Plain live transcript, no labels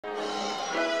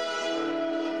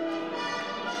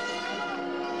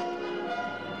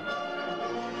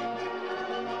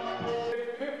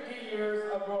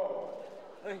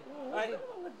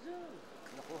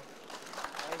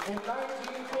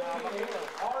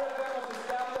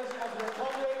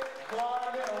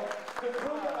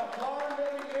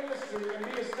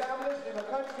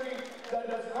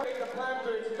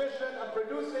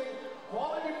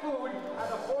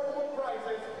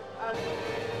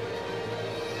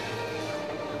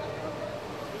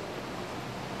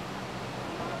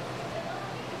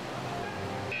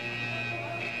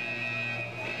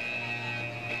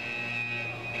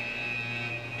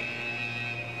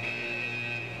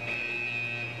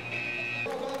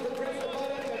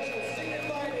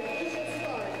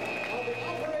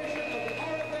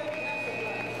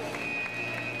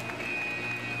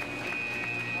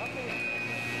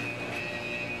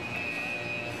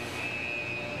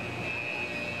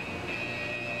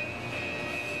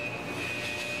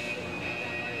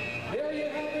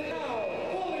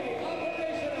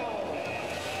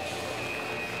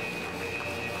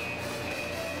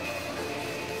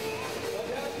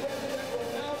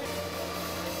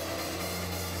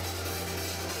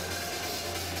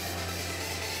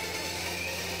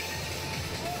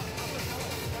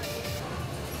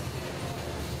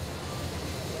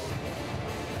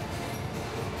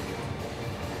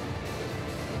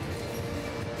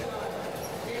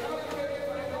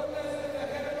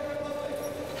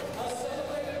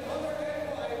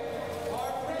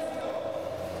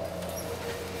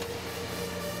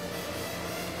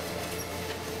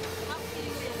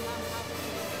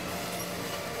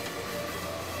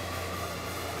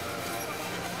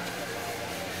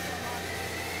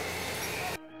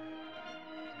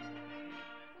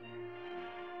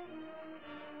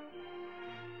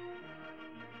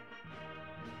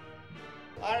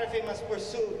RFM must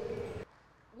pursue.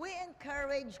 We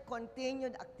encourage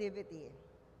continued activity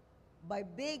by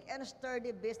big and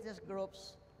sturdy business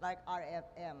groups like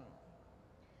RFM.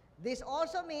 This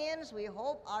also means we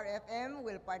hope RFM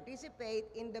will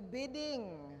participate in the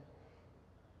bidding,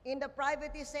 in the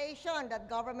privatization that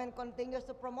government continues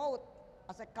to promote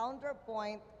as a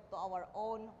counterpoint to our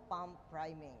own pump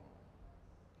priming.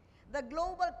 The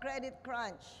global credit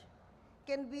crunch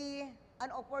can be an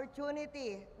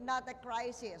opportunity, not a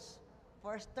crisis,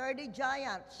 for sturdy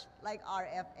giants like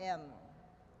RFM.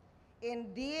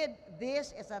 Indeed,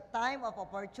 this is a time of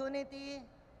opportunity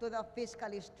to the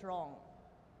fiscally strong.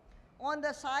 On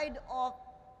the side of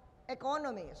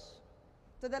economies,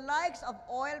 to the likes of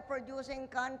oil-producing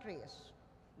countries,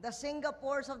 the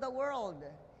Singapores of the world,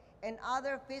 and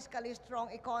other fiscally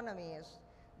strong economies,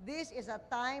 this is a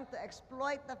time to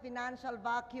exploit the financial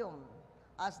vacuum,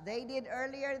 as they did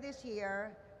earlier this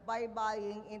year by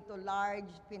buying into large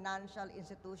financial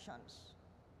institutions.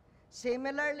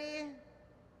 Similarly,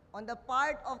 on the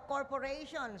part of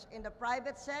corporations in the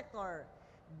private sector,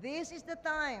 this is the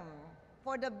time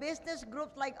for the business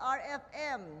groups like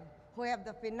RFM, who have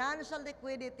the financial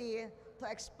liquidity to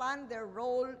expand their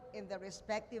role in the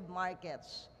respective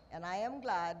markets. And I am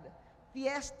glad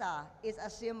Fiesta is a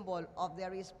symbol of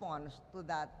their response to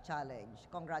that challenge.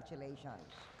 Congratulations.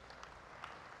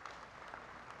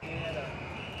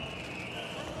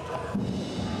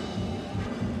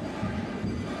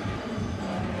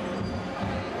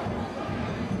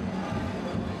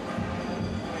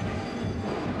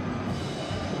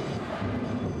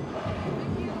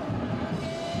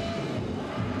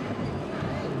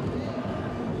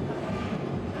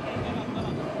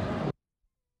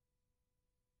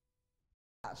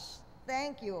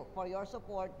 Thank you for your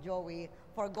support, Joey,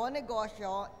 for Go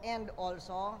Negosyo and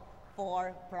also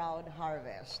for Proud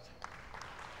Harvest.